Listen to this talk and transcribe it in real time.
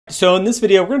So in this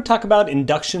video, we're going to talk about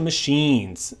induction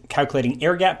machines, calculating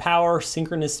air gap power,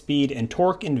 synchronous speed, and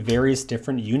torque in various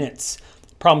different units.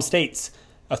 Problem states,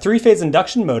 a three-phase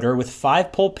induction motor with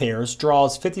 5 pole pairs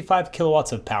draws 55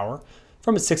 kilowatts of power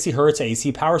from a 60 Hz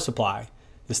AC power supply.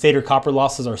 The stator copper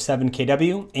losses are 7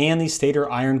 kW and the stator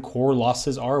iron core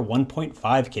losses are 1.5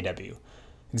 kW.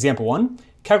 Example 1,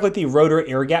 calculate the rotor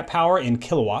air gap power in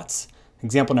kilowatts.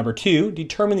 Example number 2,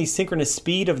 determine the synchronous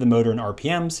speed of the motor in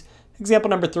RPMs. Example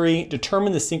number 3,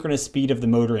 determine the synchronous speed of the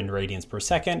motor in radians per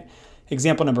second.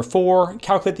 Example number 4,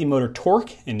 calculate the motor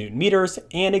torque in Newton meters.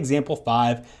 And example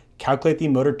 5, calculate the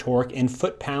motor torque in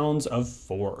foot-pounds of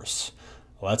force.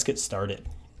 Let's get started.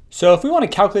 So if we want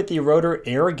to calculate the rotor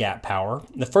air gap power,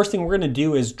 the first thing we're going to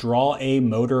do is draw a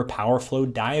motor power flow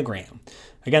diagram.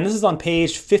 Again, this is on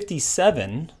page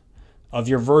 57 of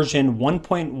your version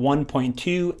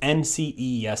 1.1.2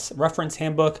 NCEES reference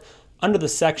handbook, under the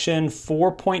section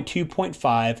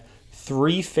 4.2.5,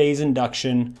 three-phase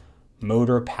induction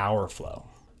motor power flow.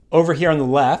 Over here on the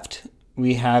left,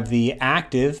 we have the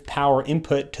active power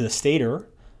input to the stator.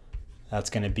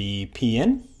 That's going to be P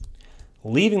in.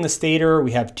 Leaving the stator,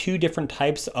 we have two different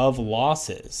types of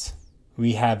losses.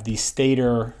 We have the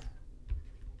stator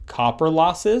copper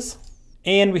losses,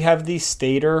 and we have the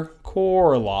stator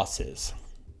core losses.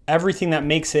 Everything that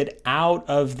makes it out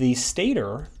of the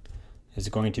stator is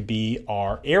going to be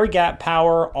our air gap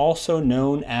power, also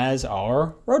known as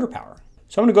our rotor power.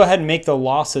 So I'm going to go ahead and make the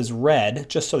losses red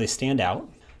just so they stand out.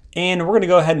 And we're going to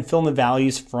go ahead and fill in the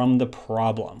values from the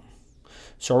problem.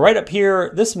 So right up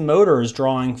here, this motor is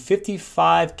drawing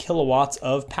 55 kilowatts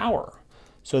of power.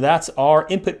 So that's our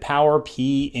input power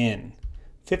P in,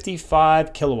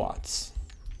 55 kilowatts.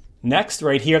 Next,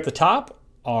 right here at the top,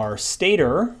 our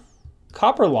stator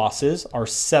copper losses are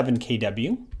 7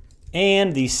 kW.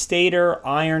 And the stator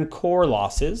iron core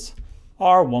losses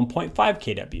are 1.5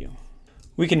 kW.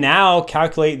 We can now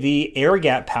calculate the air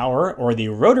gap power, or the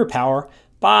rotor power,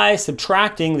 by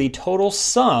subtracting the total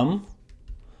sum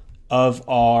of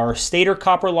our stator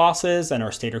copper losses and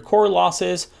our stator core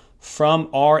losses from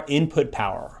our input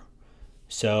power.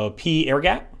 So P air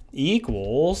gap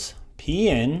equals P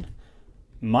in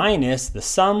minus the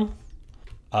sum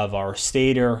of our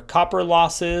stator copper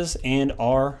losses and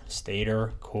our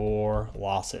stator core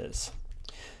losses.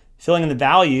 Filling in the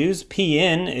values, P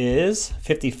in is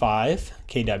 55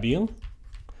 kW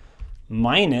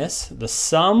minus the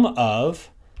sum of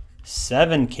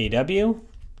 7 kW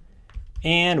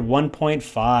and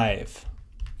 1.5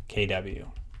 kW.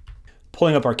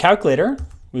 Pulling up our calculator,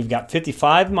 we've got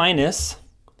 55 minus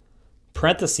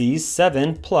parentheses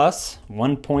 7 plus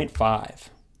 1.5.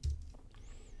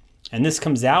 And this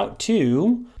comes out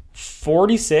to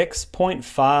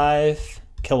 46.5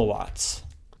 kilowatts.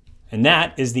 And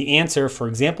that is the answer for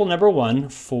example number 1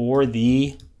 for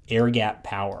the air gap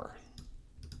power.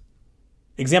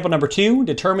 Example number 2,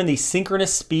 determine the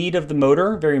synchronous speed of the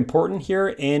motor, very important here,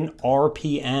 in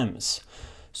RPMs.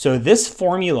 So this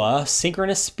formula,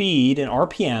 synchronous speed in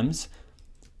RPMs,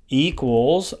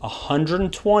 equals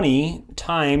 120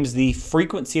 times the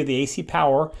frequency of the AC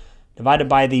power divided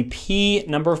by the P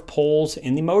number of poles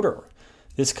in the motor.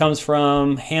 This comes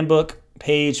from handbook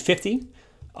page 50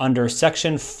 under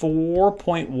section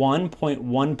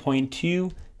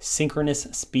 4.1.1.2 synchronous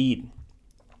speed.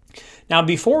 Now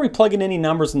before we plug in any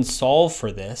numbers and solve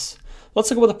for this,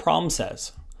 let's look at what the problem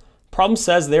says. Problem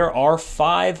says there are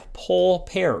 5 pole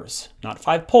pairs, not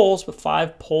 5 poles, but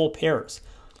 5 pole pairs.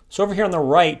 So over here on the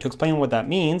right, to explain what that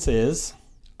means is,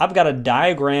 I've got a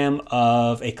diagram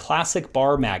of a classic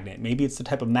bar magnet. Maybe it's the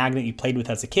type of magnet you played with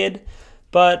as a kid,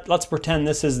 but let's pretend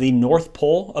this is the north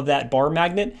pole of that bar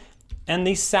magnet and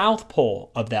the south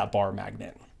pole of that bar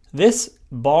magnet. This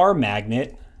bar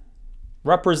magnet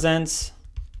represents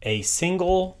a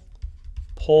single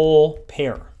pole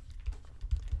pair.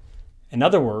 In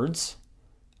other words,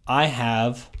 I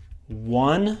have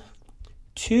 1,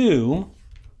 2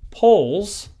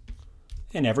 poles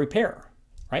in every pair,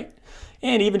 right?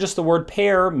 And even just the word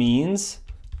pair means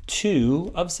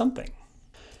 2 of something.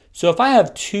 So if I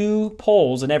have 2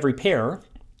 poles in every pair,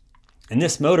 and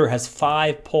this motor has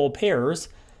 5 pole pairs,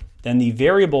 then the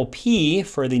variable P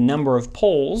for the number of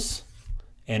poles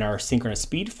in our synchronous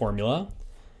speed formula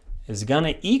is going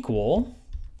to equal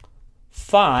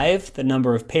 5, the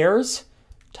number of pairs,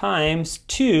 times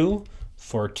 2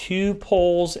 for 2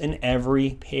 poles in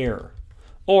every pair.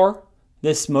 Or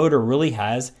this motor really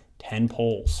has 10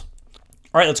 poles.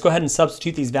 All right, let's go ahead and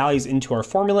substitute these values into our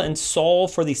formula and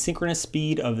solve for the synchronous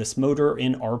speed of this motor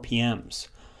in RPMs.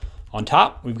 On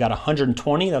top, we've got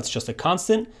 120, that's just a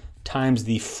constant, times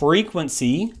the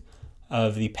frequency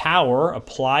of the power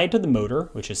applied to the motor,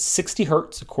 which is 60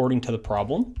 Hertz according to the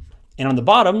problem. And on the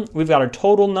bottom, we've got our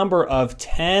total number of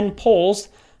 10 poles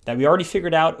that we already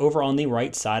figured out over on the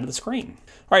right side of the screen.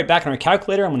 All right, back on our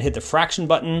calculator, I'm gonna hit the fraction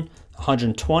button,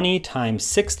 120 times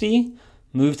 60,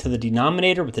 move to the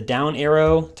denominator with the down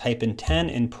arrow, type in 10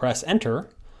 and press enter.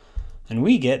 And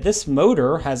we get this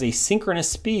motor has a synchronous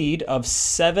speed of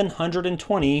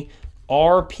 720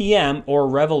 RPM, or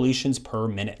revolutions per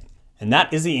minute. And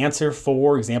that is the answer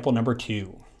for example number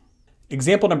 2.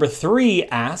 Example number 3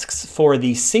 asks for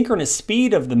the synchronous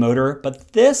speed of the motor,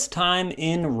 but this time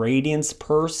in radians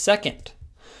per second.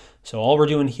 So all we're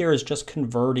doing here is just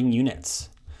converting units.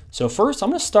 So first, I'm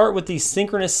going to start with the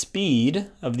synchronous speed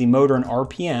of the motor in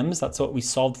RPMs. That's what we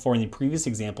solved for in the previous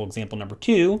example, example number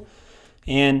 2.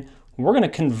 And we're going to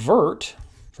convert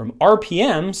from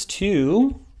RPMs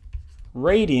to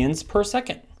radians per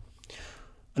second.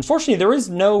 Unfortunately, there is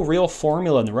no real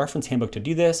formula in the reference handbook to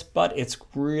do this, but it's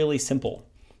really simple.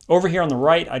 Over here on the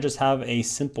right, I just have a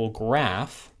simple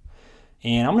graph,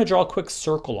 and I'm going to draw a quick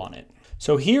circle on it.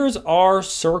 So here's our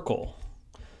circle.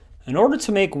 In order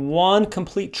to make one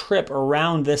complete trip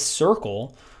around this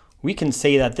circle, we can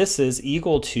say that this is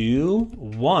equal to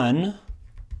 1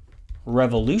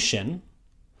 revolution.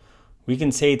 We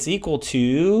can say it's equal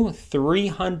to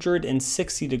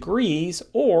 360 degrees,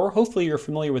 or hopefully you're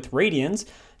familiar with radians,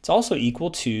 it's also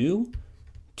equal to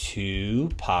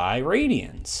 2 pi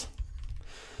radians.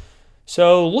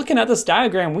 So looking at this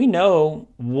diagram, we know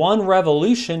 1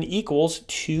 revolution equals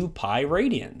 2 pi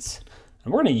radians.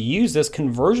 And we're going to use this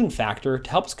conversion factor to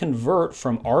help us convert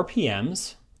from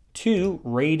RPMs to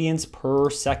radians per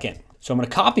second. So I'm going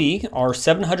to copy our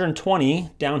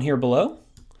 720 down here below.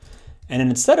 And then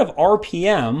instead of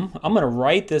RPM, I'm going to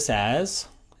write this as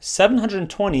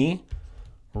 720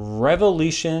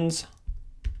 revolutions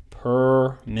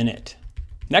per minute.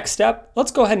 Next step,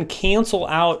 let's go ahead and cancel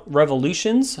out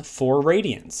revolutions for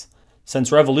radians.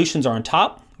 Since revolutions are on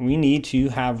top, we need to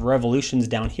have revolutions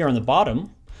down here on the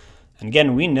bottom. And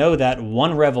again, we know that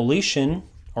 1 revolution,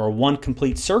 or 1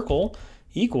 complete circle,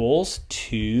 equals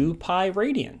 2 pi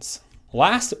radians.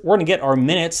 Last, we're going to get our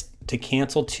minutes to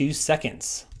cancel 2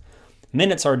 seconds.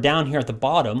 Minutes are down here at the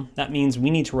bottom. That means we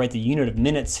need to write the unit of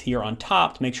minutes here on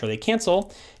top to make sure they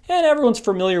cancel. And everyone's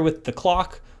familiar with the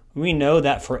clock. We know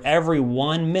that for every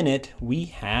 1 minute, we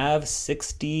have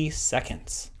 60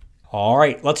 seconds. All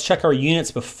right, let's check our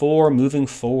units before moving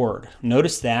forward.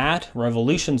 Notice that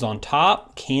revolutions on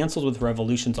top cancels with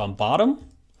revolutions on bottom.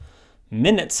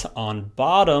 Minutes on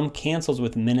bottom cancels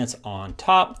with minutes on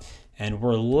top. And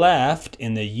we're left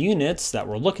in the units that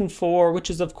we're looking for, which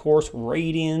is of course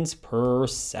radians per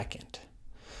second.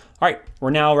 All right, we're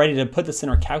now ready to put this in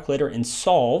our calculator and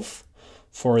solve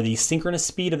for the synchronous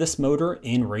speed of this motor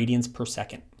in radians per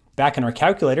second. Back in our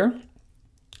calculator,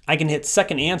 I can hit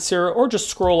second answer or just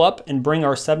scroll up and bring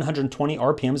our 720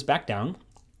 RPMs back down.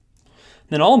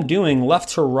 Then all I'm doing left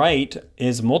to right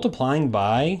is multiplying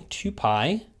by 2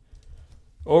 pi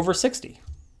over 60.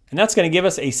 And that's going to give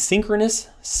us a synchronous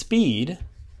speed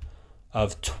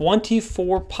of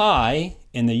 24 pi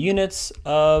in the units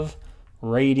of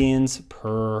radians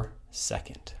per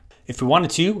second. If we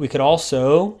wanted to, we could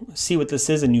also see what this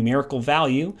is in numerical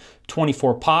value.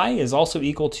 24 pi is also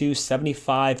equal to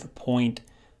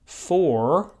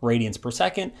 75.4 radians per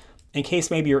second, in case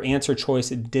maybe your answer choice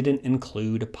didn't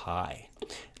include pi.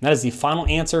 And that is the final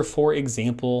answer for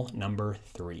example number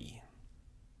 3.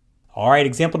 All right,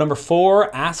 example number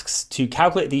 4 asks to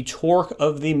calculate the torque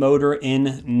of the motor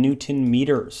in Newton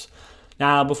meters.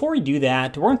 Now, before we do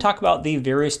that, we're going to talk about the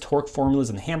various torque formulas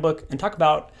in the handbook and talk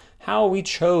about how we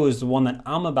chose the one that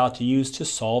I'm about to use to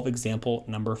solve example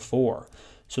number 4.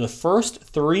 So the first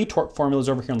 3 torque formulas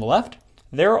over here on the left,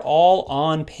 they're all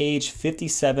on page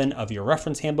 57 of your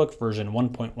reference handbook, version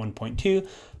 1.1.2,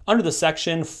 under the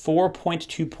section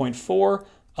 4.2.4,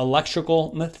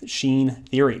 Electrical Machine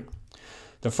Theory.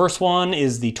 The first one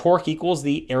is the torque equals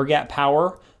the air gap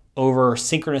power over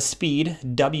synchronous speed,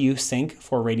 W sync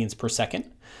for radians per second.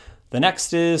 The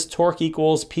next is torque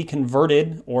equals P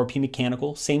converted or P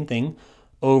mechanical, same thing,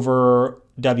 over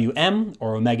Wm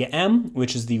or omega m,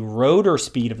 which is the rotor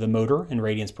speed of the motor in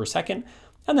radians per second.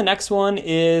 And the next one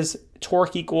is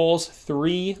torque equals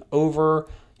 3 over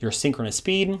your synchronous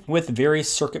speed with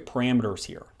various circuit parameters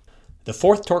here. The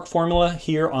fourth torque formula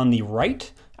here on the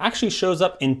right actually shows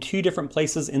up in 2 different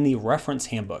places in the reference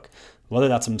handbook. Whether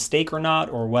that's a mistake or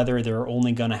not, or whether they're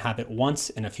only going to have it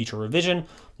once in a future revision,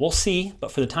 we'll see.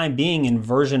 But for the time being, in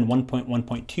version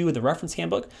 1.1.2 of the reference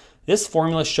handbook, this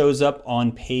formula shows up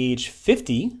on page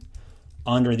 50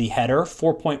 under the header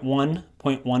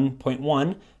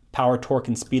 4.1.1.1 power, torque,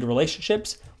 and speed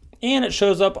relationships. and it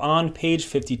shows up on page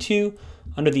 52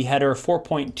 under the header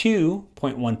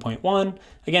 4.2.1.1,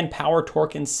 again, power,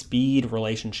 torque, and speed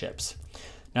relationships.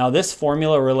 Now this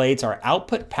formula relates our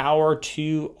output power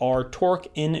to our torque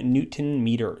in Newton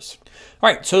meters. All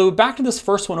right, so back to this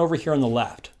first one over here on the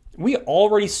left. We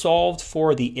already solved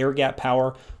for the air gap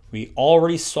power. We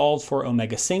already solved for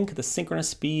omega sync, the synchronous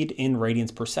speed in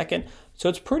radians per second. So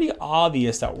it's pretty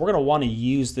obvious that we're gonna wanna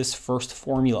use this first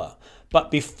formula.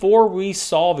 But before we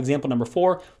solve example number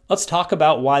 4, let's talk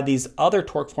about why these other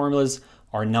torque formulas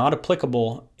are not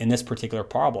applicable in this particular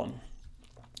problem.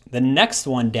 The next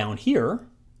one down here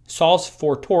solves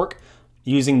for torque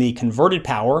using the converted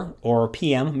power, or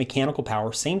PM, mechanical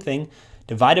power, same thing,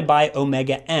 divided by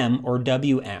omega m, or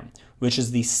Wm, which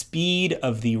is the speed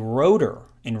of the rotor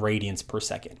in radians per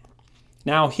second.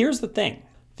 Now here's the thing.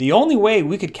 The only way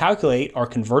we could calculate our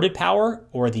converted power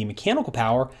or the mechanical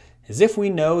power is if we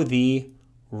know the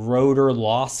rotor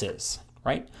losses,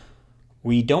 right?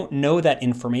 We don't know that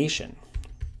information.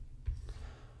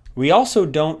 We also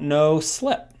don't know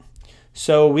slip.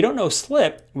 So we don't know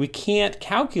slip, we can't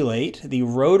calculate the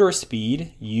rotor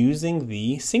speed using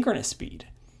the synchronous speed.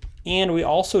 And we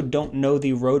also don't know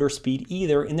the rotor speed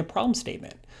either in the problem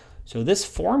statement. So this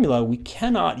formula, we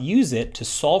cannot use it to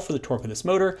solve for the torque of this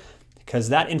motor because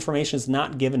that information is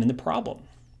not given in the problem.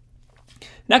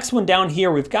 Next one down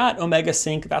here, we've got omega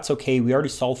sync. That's okay, we already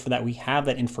solved for that. We have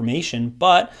that information,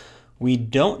 but we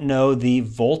don't know the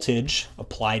voltage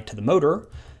applied to the motor.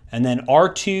 And then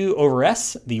R2 over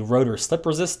S, the rotor slip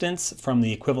resistance from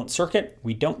the equivalent circuit,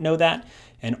 we don't know that.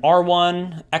 And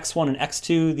R1, X1, and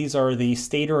X2, these are the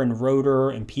stator and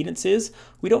rotor impedances.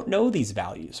 We don't know these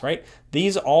values, right?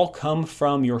 These all come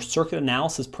from your circuit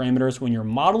analysis parameters when you're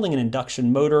modeling an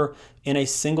induction motor in a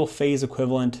single phase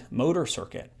equivalent motor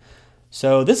circuit.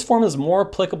 So this formula is more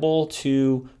applicable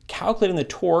to calculating the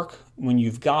torque when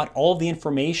you've got all of the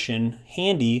information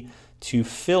handy to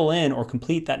fill in or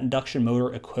complete that induction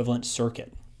motor equivalent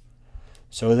circuit.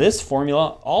 So this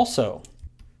formula also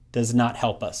does not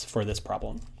help us for this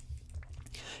problem.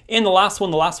 And the last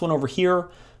one over here,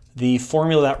 the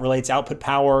formula that relates output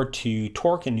power to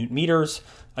torque in Newton meters.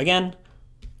 Again,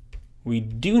 we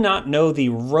do not know the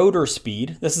rotor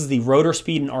speed. This is the rotor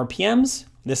speed in RPMs.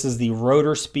 This is the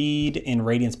rotor speed in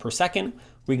radians per second.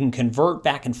 We can convert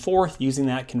back and forth using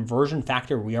that conversion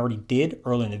factor we already did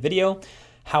earlier in the video.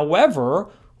 However,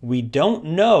 we don't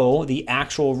know the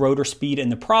actual rotor speed in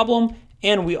the problem,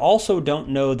 and we also don't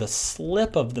know the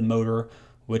slip of the motor,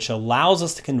 which allows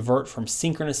us to convert from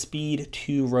synchronous speed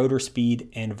to rotor speed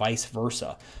and vice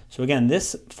versa. So again,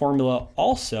 this formula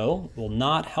also will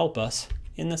not help us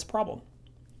in this problem.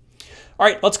 All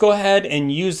right, let's go ahead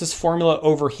and use this formula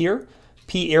over here,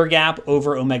 P air gap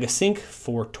over omega sync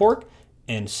for torque,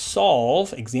 and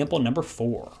solve example number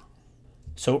 4.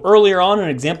 So earlier on in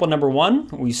example number 1,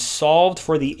 we solved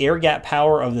for the air gap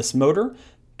power of this motor.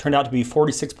 Turned out to be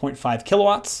 46.5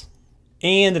 kilowatts.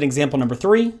 And in example number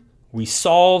 3, we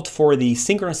solved for the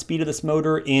synchronous speed of this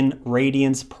motor in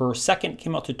radians per second.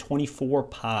 Came out to 24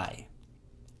 pi.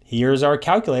 Here's our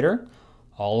calculator.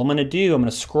 All I'm gonna do, I'm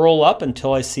gonna scroll up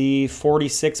until I see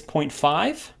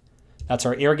 46.5. That's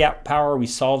our air gap power we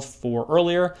solved for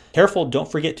earlier. Careful,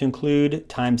 don't forget to include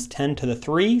times 10 to the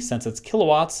 3 since it's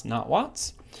kilowatts, not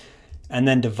watts. And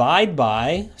then divide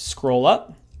by, scroll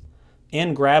up,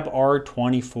 and grab our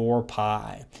 24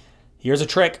 pi. Here's a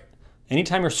trick.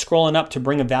 Anytime you're scrolling up to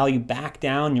bring a value back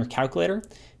down in your calculator,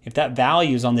 if that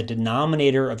value is on the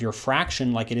denominator of your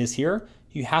fraction like it is here,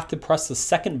 you have to press the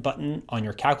second button on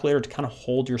your calculator to kind of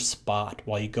hold your spot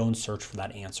while you go and search for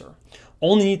that answer.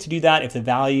 Only need to do that if the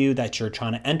value that you're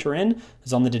trying to enter in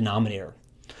is on the denominator.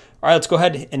 All right, let's go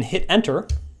ahead and hit enter.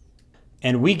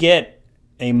 And we get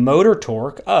a motor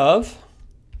torque of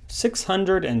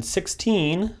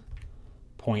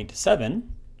 616.7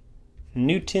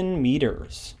 Newton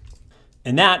meters.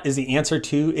 And that is the answer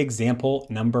to example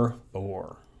number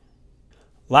 4.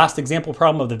 Last example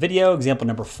problem of the video, example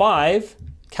number 5,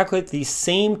 calculate the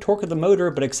same torque of the motor,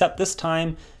 but except this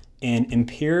time in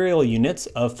imperial units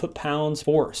of foot-pounds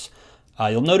force.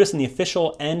 You'll notice in the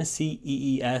official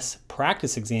NCEES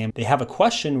practice exam, they have a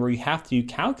question where you have to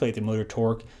calculate the motor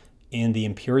torque in the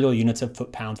imperial units of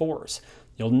foot-pound force.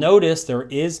 You'll notice there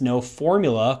is no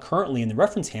formula currently in the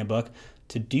reference handbook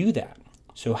to do that.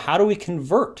 So how do we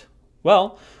convert?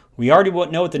 Well, we already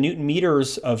know what the Newton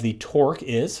meters of the torque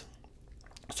is.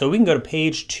 So we can go to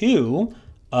page 2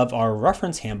 of our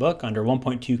reference handbook under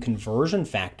 1.2 conversion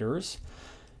factors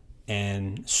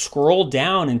and scroll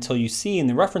down until you see in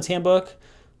the reference handbook,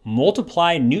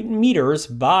 multiply Newton meters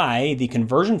by the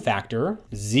conversion factor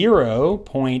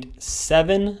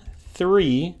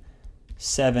 0.73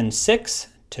 0.7476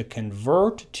 to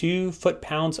convert to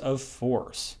foot-pounds of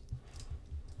force.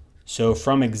 So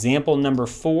from example number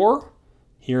 4,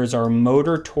 here's our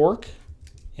motor torque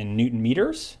in Newton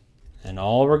meters. And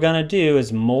all we're going to do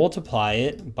is multiply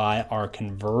it by our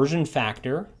conversion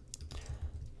factor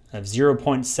of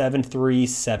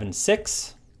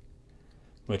 0.7376,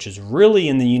 which is really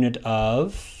in the unit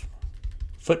of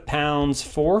foot-pounds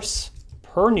force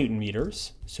per Newton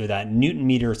meters, so that Newton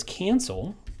meters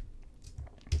cancel.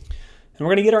 And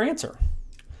we're going to get our answer.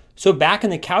 So back in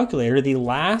the calculator, the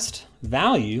last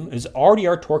value is already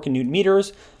our torque in Newton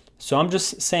meters, so I'm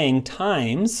just saying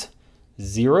times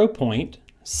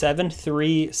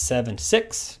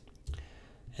 0.7376,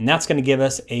 and that's going to give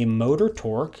us a motor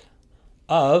torque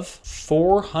of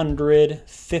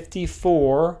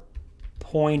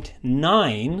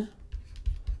 454.9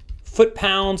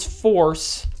 foot-pounds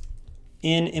force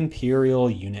in imperial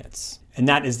units. And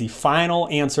that is the final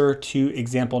answer to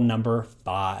example number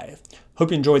 5.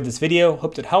 Hope you enjoyed this video,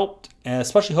 hoped it helped, and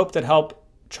especially hoped it helped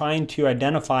trying to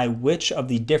identify which of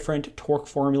the different torque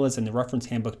formulas in the reference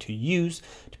handbook to use,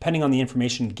 depending on the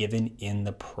information given in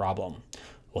the problem.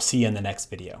 We'll see you in the next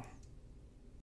video.